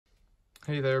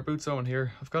Hey there, Boots Owen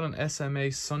here. I've got an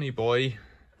SMA Sunny Boy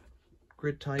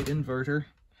grid-tied inverter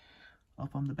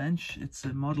up on the bench. It's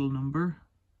a model number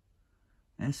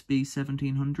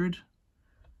SB1700,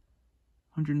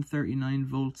 139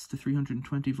 volts to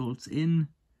 320 volts in,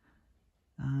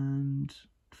 and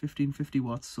 1550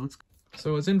 watts.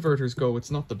 So as inverters go, it's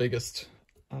not the biggest.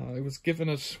 I was given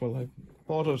it, well, I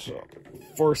bought it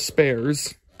for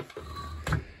spares.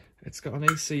 It's got an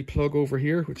AC plug over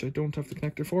here, which I don't have the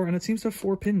connector for, and it seems to have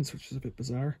 4 pins, which is a bit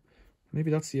bizarre.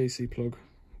 Maybe that's the AC plug.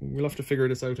 We'll have to figure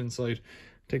this out inside.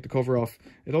 Take the cover off.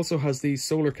 It also has these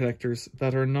solar connectors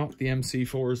that are not the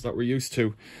MC4s that we're used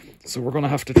to, so we're going to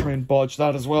have to try and bodge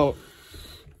that as well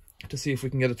to see if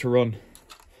we can get it to run.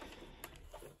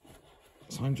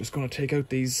 So I'm just going to take out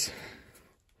these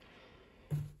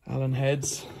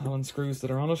Allen screws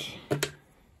that are on it,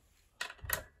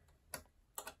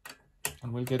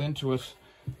 and we'll get into it.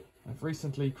 I've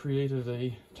recently created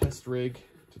a test rig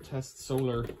to test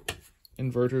solar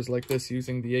inverters like this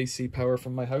using the AC power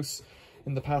from my house.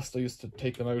 In the past I used to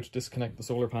take them out, disconnect the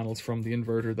solar panels from the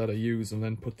inverter that I use, and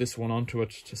then put this one onto it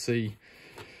to see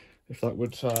if that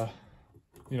would,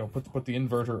 you know, put the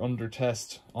inverter under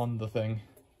test on the thing,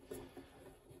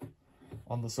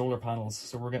 on the solar panels,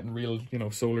 so we're getting real, you know,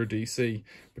 solar DC.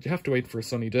 But you have to wait for a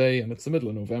sunny day, and it's the middle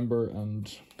of November,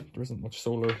 and there isn't much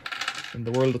solar in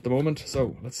the world at the moment.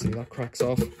 So let's see, that cracks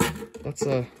off. It's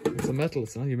a metal,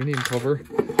 it's an aluminium cover.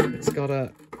 It's got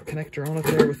a connector on it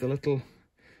there with a little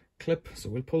clip, so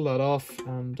we'll pull that off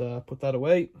and put that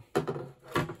away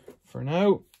for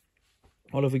now.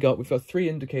 What have we got? We've got 3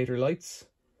 indicator lights.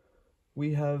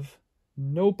 We have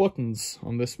no buttons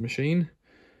on this machine.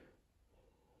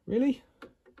 Really?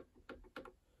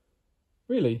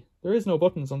 There is no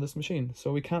buttons on this machine,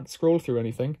 so we can't scroll through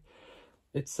anything.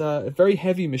 It's a very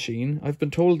heavy machine. I've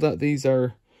been told that these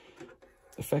are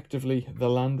effectively the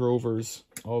Land Rovers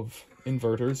of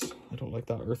inverters. I don't like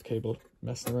that earth cable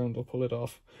messing around. I'll pull it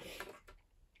off.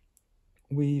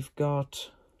 We've got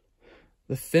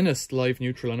the thinnest live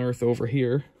neutral on earth over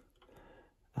here.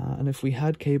 And if we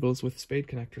had cables with spade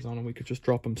connectors on them, we could just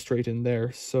drop them straight in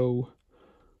there. So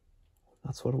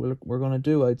that's what we're going to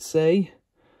do, I'd say.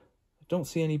 I don't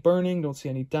see any burning, don't see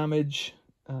any damage.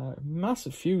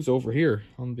 Massive fuse over here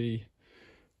on the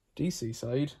DC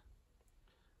side.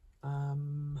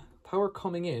 Power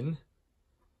coming in,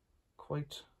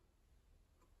 quite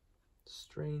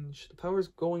strange. The power's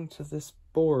going to this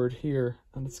board here,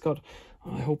 and it's got,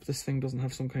 I hope this thing doesn't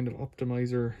have some kind of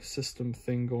optimizer system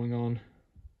thing going on,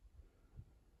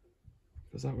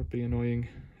 because that would be annoying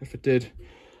if it did.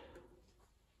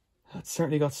 It's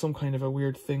certainly got some kind of a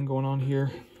weird thing going on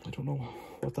here. I don't know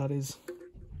what that is.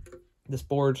 This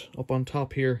board up on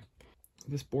top here.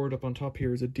 This board up on top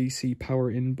here is a DC power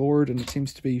in board, and it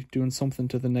seems to be doing something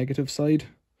to the negative side.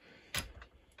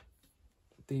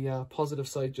 The positive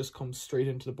side just comes straight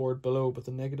into the board below, but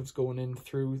the negative's going in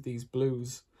through these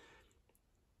blues.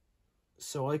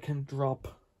 So I can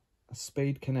drop a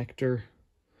spade connector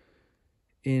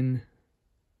in,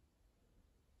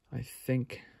 I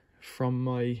think, from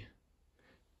my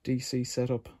DC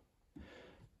setup.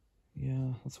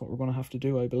 Yeah, that's what we're going to have to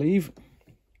do, I believe.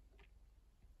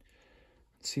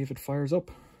 Let's see if it fires up.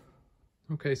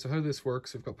 Okay, so how this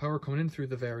works, we've got power coming in through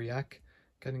the variac,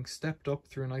 getting stepped up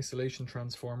through an isolation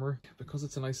transformer. Because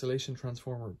it's an isolation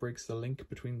transformer, it breaks the link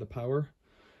between the power.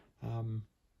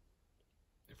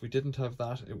 If we didn't have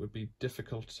that, it would be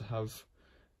difficult to have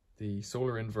the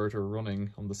solar inverter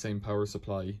running on the same power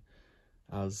supply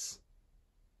as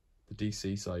the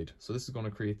DC side. So this is going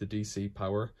to create the DC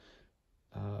power.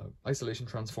 Isolation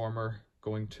transformer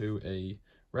going to a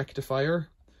rectifier,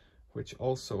 which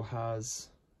also has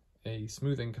a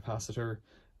smoothing capacitor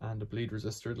and a bleed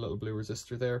resistor, the little blue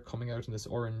resistor there, coming out in this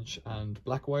orange and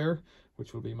black wire,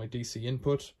 which will be my DC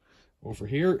input over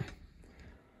here.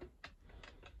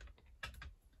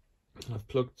 And I've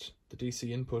plugged the DC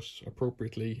input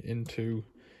appropriately into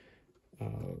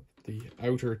the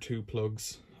outer 2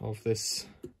 plugs of this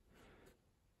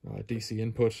DC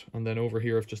input, and then over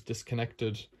here I've just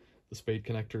disconnected the spade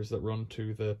connectors that run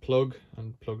to the plug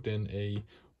and plugged in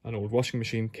an old washing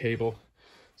machine cable.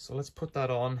 So let's put that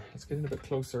on. Let's get in a bit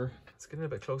closer. Let's get in a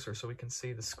bit closer so we can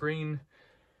see the screen.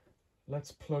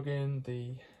 Let's plug in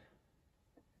the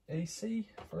AC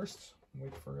first.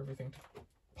 Wait for everything to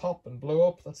pop and blow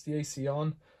up. That's the AC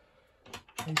on.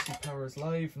 AC power is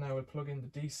live. Now we'll plug in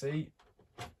the DC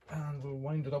and we'll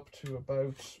wind it up to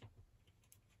about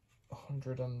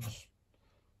 100 and,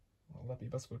 well,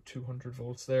 that's about 200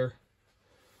 volts there.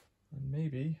 And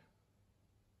maybe,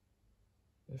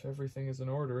 if everything is in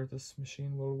order, this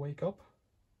machine will wake up.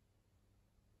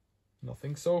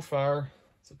 Nothing so far.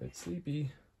 It's a bit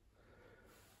sleepy.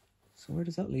 So where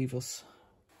does that leave us?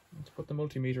 Let's put the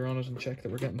multimeter on it and check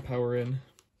that we're getting power in.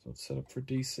 So it's set up for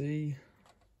DC.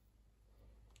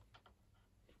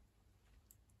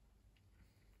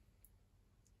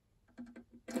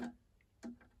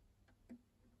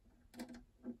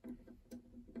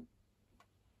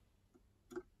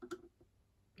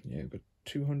 Yeah, we've got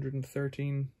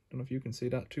 213, don't know if you can see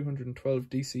that, 212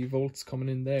 DC volts coming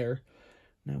in there.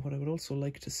 Now what I would also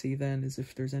like to see then is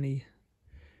if there's any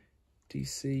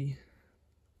DC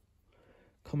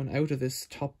coming out of this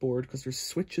top board, because there's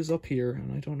switches up here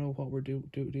and I don't know what we're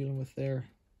dealing with there.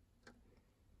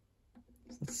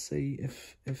 So let's see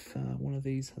if one of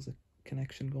these has a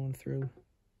connection going through.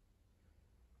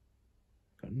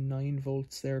 Got 9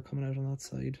 volts there coming out on that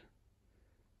side.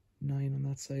 9 on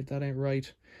that side. That ain't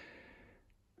right.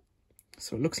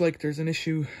 So it looks like there's an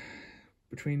issue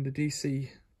between the DC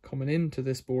coming into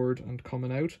this board and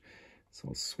coming out. So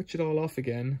I'll switch it all off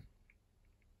again.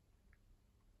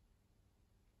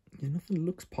 Yeah, nothing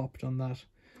looks popped on that.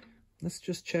 Let's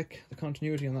just check the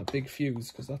continuity on that big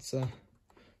fuse, because that's a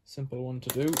simple one to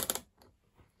do.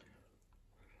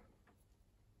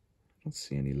 Don't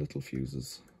see any little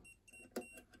fuses.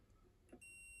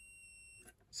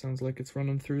 Sounds like it's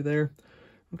running through there.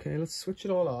 Okay, let's switch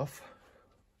it all off.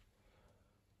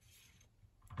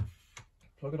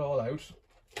 Plug it all out.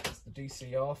 That's the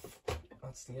DC off.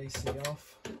 That's the AC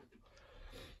off.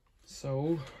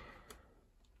 So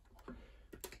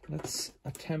let's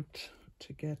attempt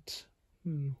to get,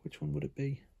 which one would it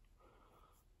be?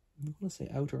 I'm going to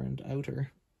say outer and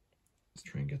outer. Let's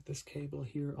try and get this cable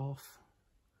here off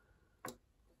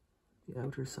the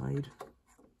outer side.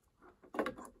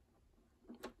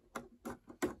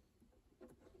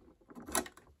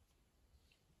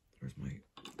 There's my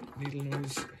needle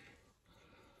nose.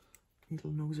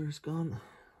 Needle noser's gone.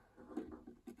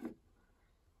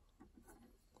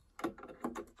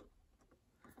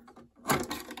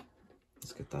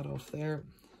 Let's get that off there.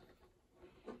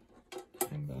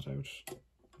 Hang that out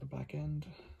the back end.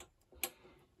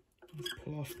 Let's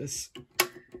pull off this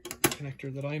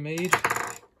connector that I made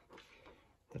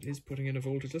that is putting in a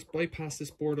voltage. Let's bypass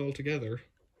this board altogether,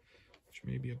 which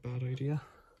may be a bad idea.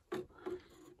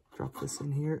 Drop this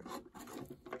in here.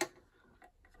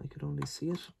 If I could only see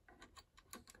it.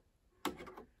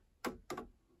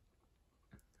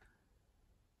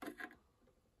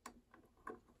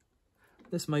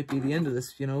 This might be the end of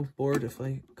this, board if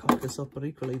I cock this up, but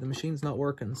equally the machine's not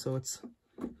working, so it's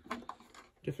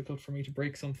difficult for me to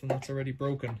break something that's already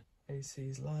broken.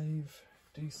 AC's live,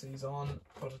 DC's on,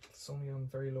 but it's only on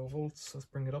very low volts. Let's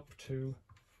bring it up to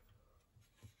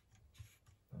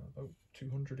about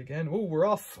 200 again. Oh, we're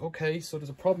off. Okay, so there's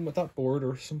a problem with that board,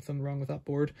 or something wrong with that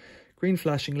board. Green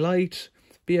flashing light,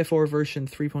 BFR version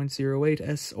 3.08,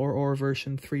 SRR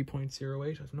version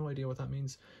 3.08. I have no idea what that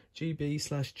means.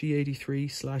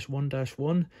 GB/G83/1-1.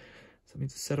 So that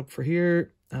means it's set up for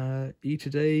here. E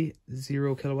today,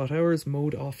 0 kilowatt hours,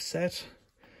 mode offset.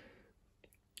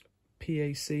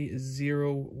 PAC is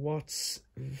 0 watts,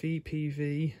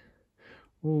 VPV.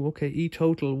 Oh, okay, E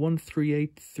total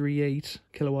 13838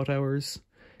 kilowatt hours.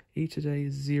 E today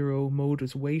is 0, mode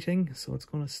is waiting, so it's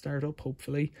going to start up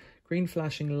hopefully. Green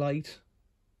flashing light.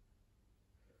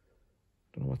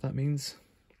 Don't know what that means.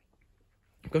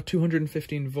 I've got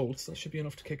 215 volts. That should be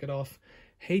enough to kick it off.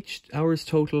 H hours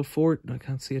total 4. I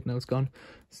can't see it now. It's gone.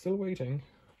 Still waiting.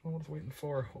 I don't know what I'm waiting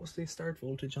for. What was the start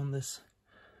voltage on this?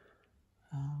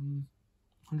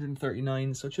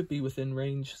 139. So it should be within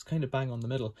range. It's kind of bang on the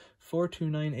middle.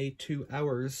 42982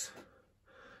 hours.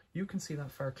 You can see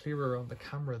that far clearer on the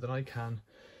camera than I can.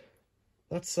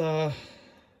 That's it's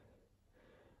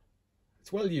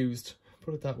well used.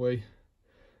 Put it that way.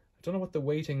 I don't know what the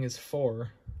waiting is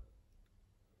for.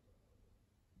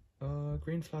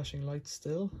 Green flashing light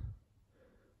still.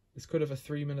 This could have a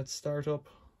 3-minute startup.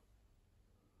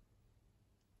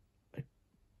 I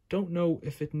don't know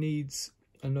if it needs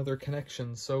another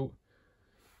connection. So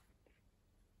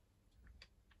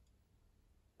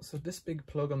this big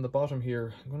plug on the bottom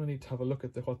here, I'm going to need to have a look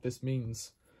at what this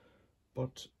means.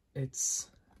 But it's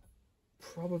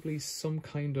probably some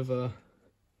kind of a...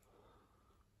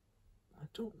 I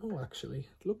don't know actually.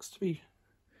 It looks to be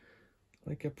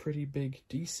like a pretty big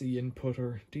DC input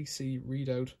or DC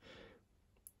readout.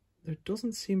 There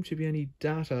doesn't seem to be any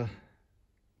data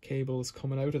cables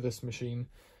coming out of this machine.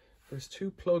 There's 2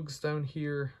 plugs down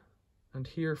here and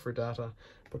here for data,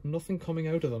 but nothing coming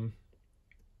out of them.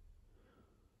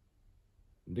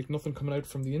 Like nothing coming out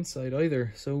from the inside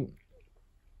either, so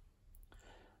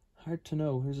hard to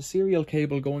know. There's a serial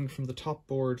cable going from the top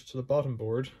board to the bottom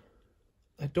board.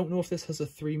 I don't know if this has a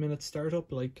 3-minute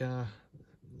startup like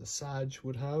the Sag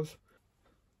would have.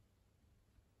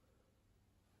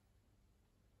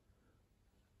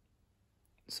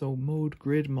 So mode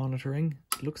grid monitoring,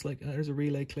 it looks like there's a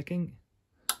relay clicking.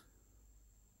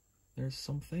 There's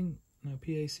something. Now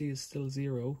PAC is still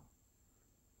 0,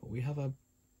 but we have a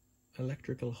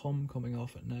electrical hum coming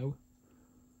off it now.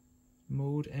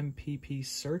 Mode MPP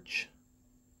search.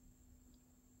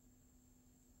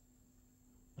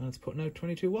 And it's putting out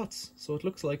 22 watts. So it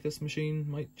looks like this machine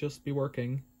might just be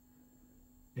working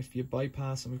if you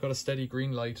bypass, and we've got a steady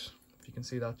green light, if you can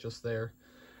see that just there.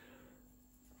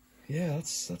 Yeah,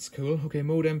 that's cool. Okay,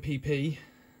 mode MPP.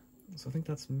 So I think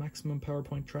that's maximum power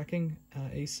point tracking,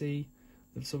 AC.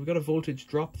 So we got a voltage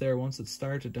drop there once it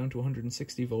started down to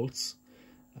 160 volts.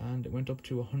 And it went up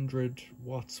to 100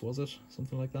 watts, was it?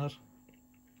 Something like that.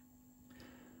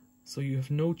 So you have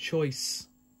no choice.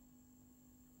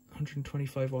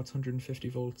 125 watts, 150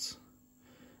 volts.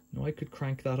 Now I could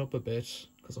crank that up a bit,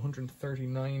 because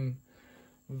 139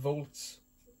 volts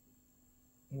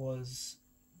was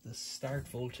the start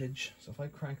voltage. So if I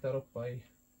crank that up by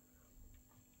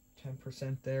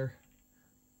 10% there,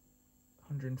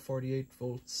 148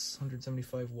 volts,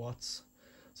 175 watts.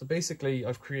 So basically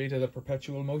I've created a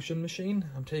perpetual motion machine.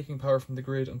 I'm taking power from the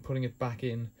grid and putting it back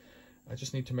in. I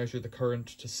just need to measure the current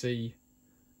to see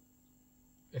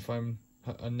if I'm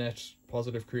a net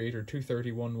positive creator.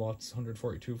 231 watts,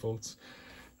 142 volts.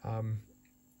 I'm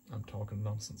talking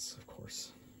nonsense, of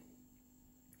course.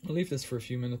 I'll leave this for a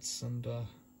few minutes and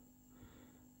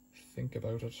think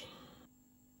about it.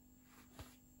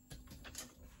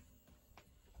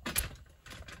 I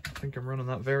think I'm running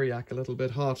that Variac a little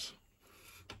bit hot,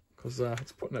 because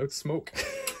it's putting out smoke.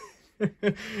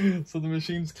 So the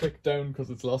machine's clicked down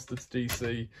because it's lost its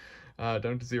DC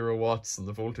down to 0 watts, and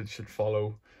the voltage should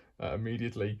follow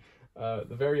immediately. The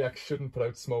Variac shouldn't put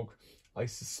out smoke. I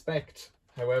suspect,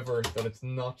 however, that it's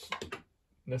not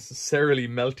necessarily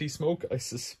melty smoke. I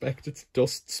suspect it's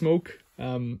dust smoke.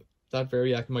 That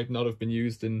Variac might not have been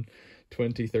used in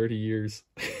 20, 30 years.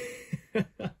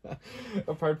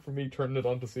 Apart from me turning it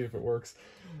on to see if it works.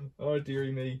 Oh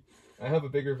dearie me. I have a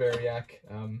bigger Variac,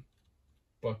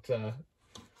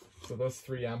 so those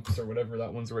 3 amps or whatever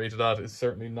that one's rated at is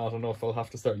certainly not enough. I'll have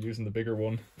to start using the bigger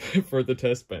one for the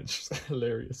test bench.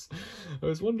 Hilarious. I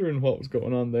was wondering what was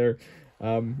going on there.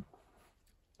 I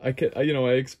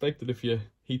expect that if you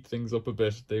heat things up a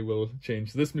bit, they will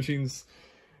change. This machine's,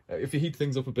 if you heat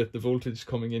things up a bit, the voltage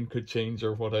coming in could change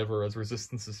or whatever as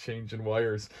resistances change in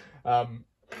wires.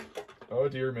 Oh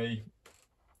dear me.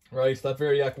 Right, that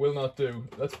Variac will not do.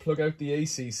 Let's plug out the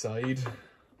AC side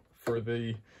for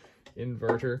the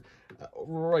inverter.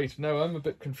 Right, now I'm a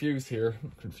bit confused here.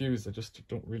 I just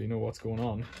don't really know what's going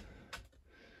on.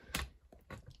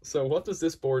 So what does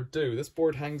this board do? This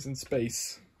board hangs in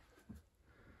space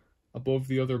above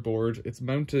the other board. It's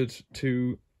mounted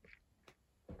to...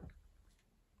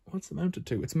 What's it mounted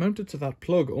to? It's mounted to that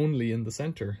plug only in the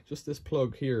center. Just this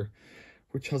plug here,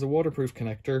 which has a waterproof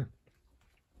connector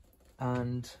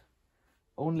and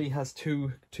only has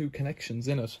two connections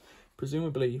in it.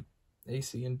 Presumably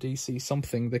AC and DC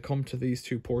something. They come to these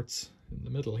 2 ports in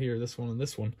the middle here, this one and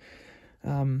this one.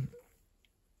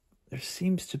 There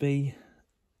seems to be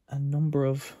a number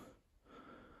of,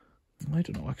 I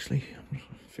don't know actually, I'm gonna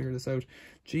figure this out.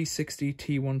 G60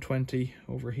 T120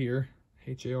 over here,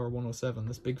 HAR 107,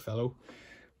 this big fellow.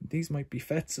 These might be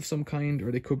FETs of some kind,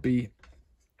 or they could be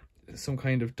some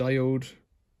kind of diode,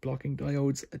 blocking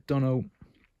diodes, I don't know.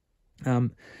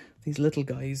 These little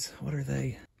guys, what are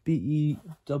they?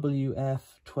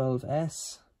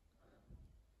 BEWF12S.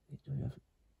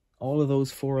 All of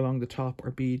those 4 along the top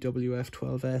are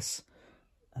BEWF12S.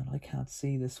 And I can't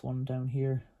see this one down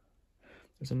here.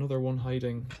 There's another one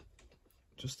hiding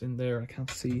just in there. I can't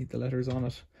see the letters on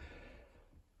it.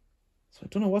 So I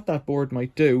don't know what that board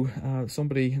might do.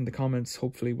 Somebody in the comments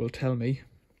hopefully will tell me.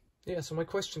 Yeah, so my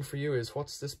question for you is,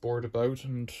 what's this board about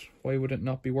and why would it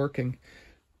not be working?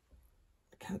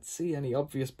 I can't see any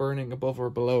obvious burning above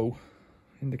or below,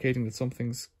 indicating that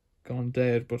something's gone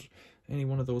dead, but any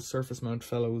one of those surface mount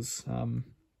fellows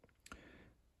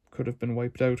could have been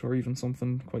wiped out, or even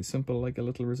something quite simple like a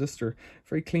little resistor.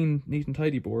 Very clean, neat and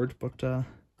tidy board, but I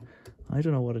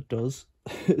don't know what it does.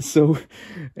 So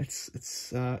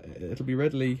it'll be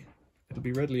readily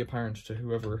apparent to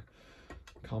whoever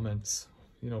comments.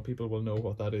 You know, people will know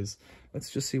what that is.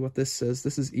 Let's just see what this says.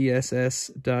 This is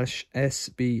ESS-SBALT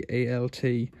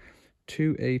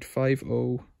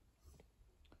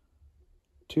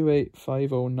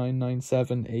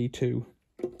 2850997A2.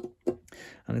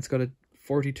 And it's got a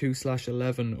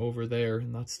 42/11 over there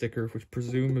in that sticker, which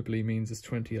presumably means it's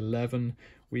 2011,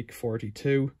 week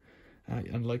 42.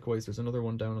 And likewise, there's another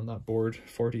one down on that board,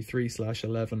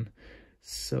 43/11.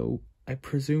 So I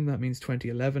presume that means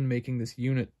 2011, making this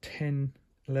unit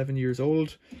 11 years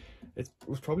old. It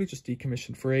was probably just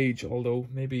decommissioned for age, although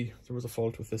maybe there was a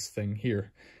fault with this thing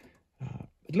here.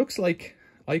 It looks like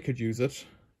I could use it,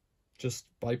 just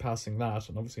bypassing that,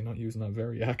 and obviously not using that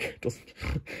variac.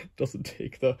 doesn't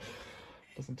take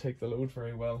the load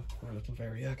very well. Our little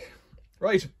variac.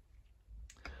 Right.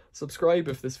 Subscribe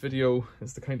if this video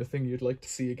is the kind of thing you'd like to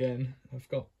see again. I've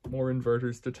got more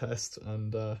inverters to test,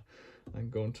 and I'm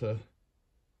going to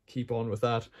keep on with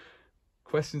that.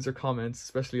 Questions or comments,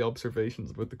 especially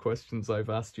observations about the questions I've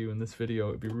asked you in this video,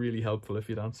 it'd be really helpful if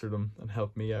you'd answer them and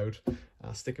help me out.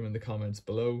 Stick them in the comments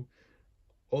below.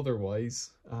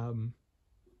 Otherwise,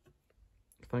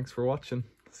 thanks for watching.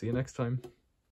 See you next time.